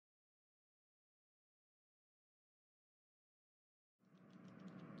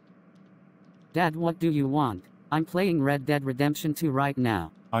Dad, what do you want? I'm playing Red Dead Redemption 2 right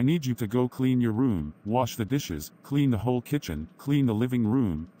now. I need you to go clean your room, wash the dishes, clean the whole kitchen, clean the living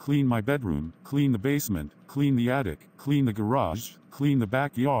room, clean my bedroom, clean the basement, clean the attic, clean the garage, clean the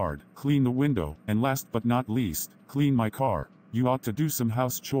backyard, clean the window, and last but not least, clean my car. You ought to do some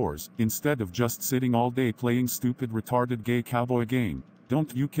house chores, instead of just sitting all day playing stupid retarded gay cowboy game.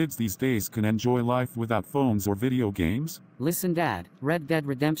 Don't you kids these days can enjoy life without phones or video games? Listen, Dad, Red Dead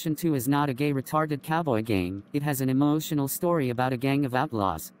Redemption 2 is not a gay retarded cowboy game. It has an emotional story about a gang of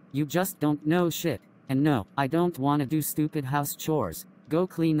outlaws. You just don't know shit. And no, I don't wanna do stupid house chores. Go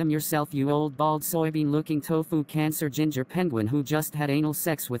clean them yourself, you old bald soybean looking tofu cancer ginger penguin who just had anal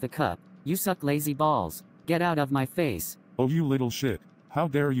sex with a cup. You suck lazy balls. Get out of my face. Oh, you little shit. How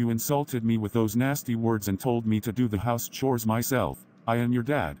dare you insulted me with those nasty words and told me to do the house chores myself. I am your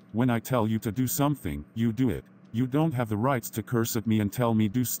dad. When I tell you to do something, you do it. You don't have the rights to curse at me and tell me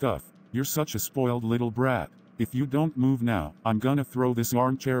do stuff. You're such a spoiled little brat. If you don't move now, I'm gonna throw this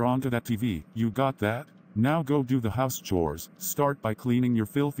armchair onto that TV. You got that? Now go do the house chores. Start by cleaning your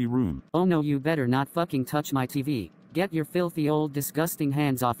filthy room. Oh no, you better not fucking touch my TV. Get your filthy old disgusting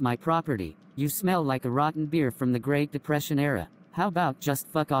hands off my property. You smell like a rotten beer from the Great Depression era. How about just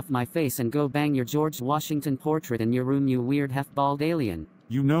fuck off my face and go bang your George Washington portrait in your room, you weird half-bald alien?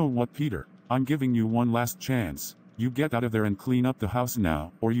 You know what, Peter? I'm giving you one last chance. You get out of there and clean up the house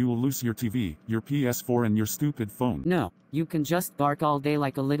now, or you will lose your TV, your PS4 and your stupid phone. No, you can just bark all day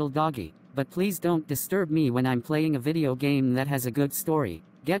like a little doggy, but please don't disturb me when I'm playing a video game that has a good story.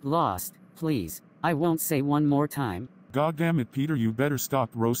 Get lost, please. I won't say one more time. God damn it, Peter, you better stop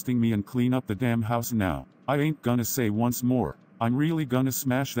roasting me and clean up the damn house now. I ain't gonna say once more. I'm really gonna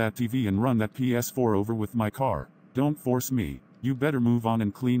smash that TV and run that PS4 over with my car. Don't force me. You better move on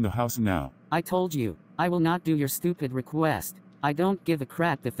and clean the house now. I told you, I will not do your stupid request. I don't give a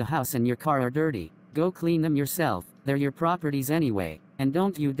crap if the house and your car are dirty. Go clean them yourself. They're your properties anyway. And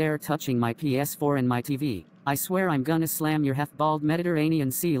don't you dare touching my PS4 and my TV. I swear I'm gonna slam your half-bald Mediterranean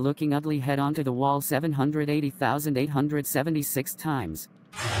Sea-looking ugly head onto the wall 780,876 times.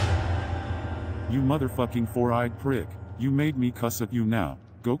 You motherfucking four-eyed prick. You made me cuss at you now.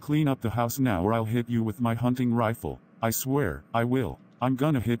 Go clean up the house now or I'll hit you with my hunting rifle. I swear, I will. I'm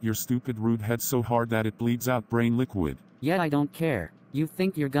gonna hit your stupid rude head so hard that it bleeds out brain liquid. Yeah, I don't care. You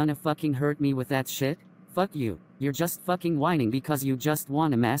think you're gonna fucking hurt me with that shit? Fuck you. You're just fucking whining because you just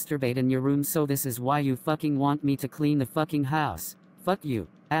wanna masturbate in your room, so this is why you fucking want me to clean the fucking house. Fuck you,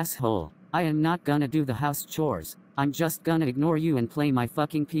 asshole. I am not gonna do the house chores. I'm just gonna ignore you and play my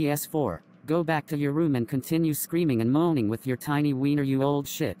fucking PS4. Go back to your room and continue screaming and moaning with your tiny wiener, you old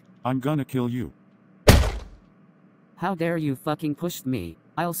shit. I'm gonna kill you. How dare you fucking push me?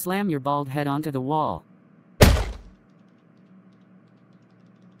 I'll slam your bald head onto the wall.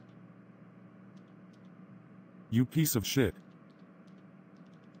 You piece of shit.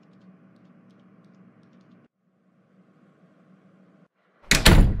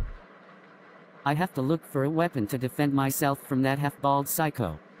 I have to look for a weapon to defend myself from that half-bald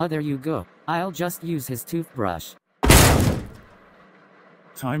psycho. Oh, there you go. I'll just use his toothbrush.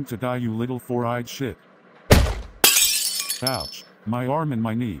 Time to die, you little four-eyed shit. Ouch. My arm and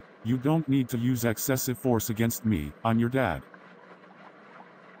my knee. You don't need to use excessive force against me. I'm your dad.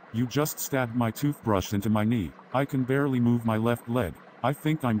 You just stabbed my toothbrush into my knee. I can barely move my left leg. I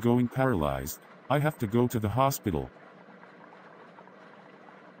think I'm going paralyzed. I have to go to the hospital.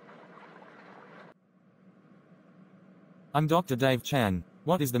 I'm Dr. Dave Chan.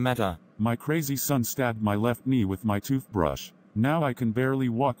 What is the matter? My crazy son stabbed my left knee with my toothbrush. Now I can barely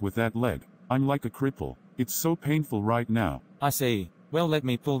walk with that leg. I'm like a cripple. It's so painful right now. I see. Well, let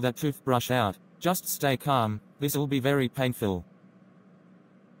me pull that toothbrush out. Just stay calm. This'll be very painful.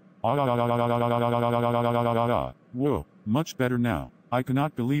 Whoa, much better now. I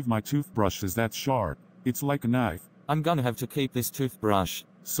cannot believe my toothbrush is that sharp. It's like a knife. I'm gonna have to keep this toothbrush.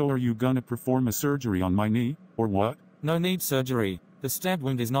 So are you gonna perform a surgery on my knee, or what? No need surgery. The stab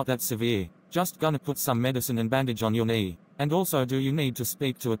wound is not that severe. Just gonna put some medicine and bandage on your knee. And also, do you need to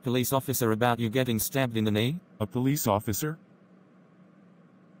speak to a police officer about you getting stabbed in the knee? A police officer?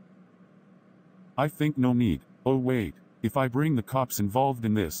 I think no need. Oh wait. If I bring the cops involved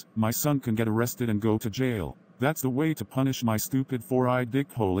in this, my son can get arrested and go to jail. That's the way to punish my stupid four-eyed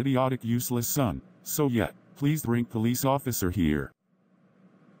dickhole idiotic useless son. So yeah, please bring police officer here.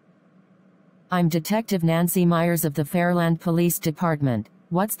 I'm Detective Nancy Myers of the Fairland Police Department.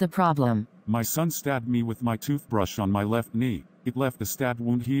 What's the problem? My son stabbed me with my toothbrush on my left knee. It left a stab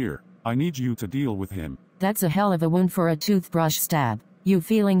wound here. I need you to deal with him. That's a hell of a wound for a toothbrush stab. You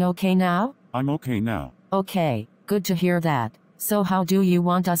feeling okay now? I'm okay now. Okay, good to hear that. So how do you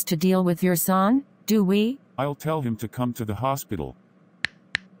want us to deal with your son? Do we? I'll tell him to come to the hospital.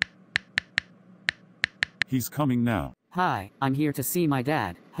 He's coming now. Hi, I'm here to see my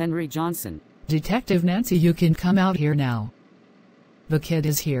dad, Henry Johnson. Detective Nancy, you can come out here now. The kid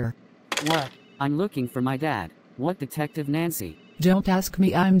is here. What? I'm looking for my dad. What, Detective Nancy? Don't ask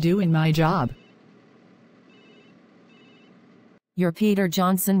me, I'm doing my job. You're Peter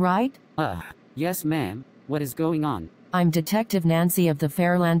Johnson, right? Yes ma'am. What is going on? I'm Detective Nancy of the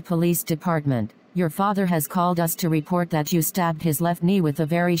Fairland Police Department. Your father has called us to report that you stabbed his left knee with a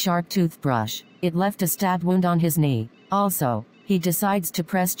very sharp toothbrush. It left a stab wound on his knee. Also, he decides to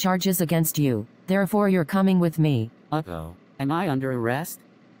press charges against you. Therefore you're coming with me. Uh-oh. Am I under arrest?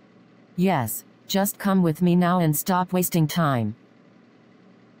 Yes. Just come with me now and stop wasting time.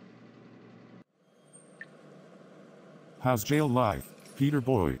 How's jail life, Peter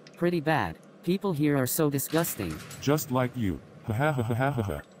boy? Pretty bad. People here are so disgusting. Just like you. Ha ha ha ha ha ha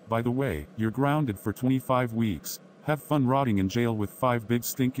ha. By the way, you're grounded for 25 weeks. Have fun rotting in jail with 5 big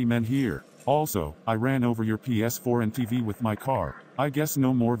stinky men here. Also, I ran over your PS4 and TV with my car. I guess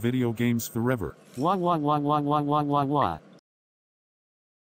no more video games forever. What?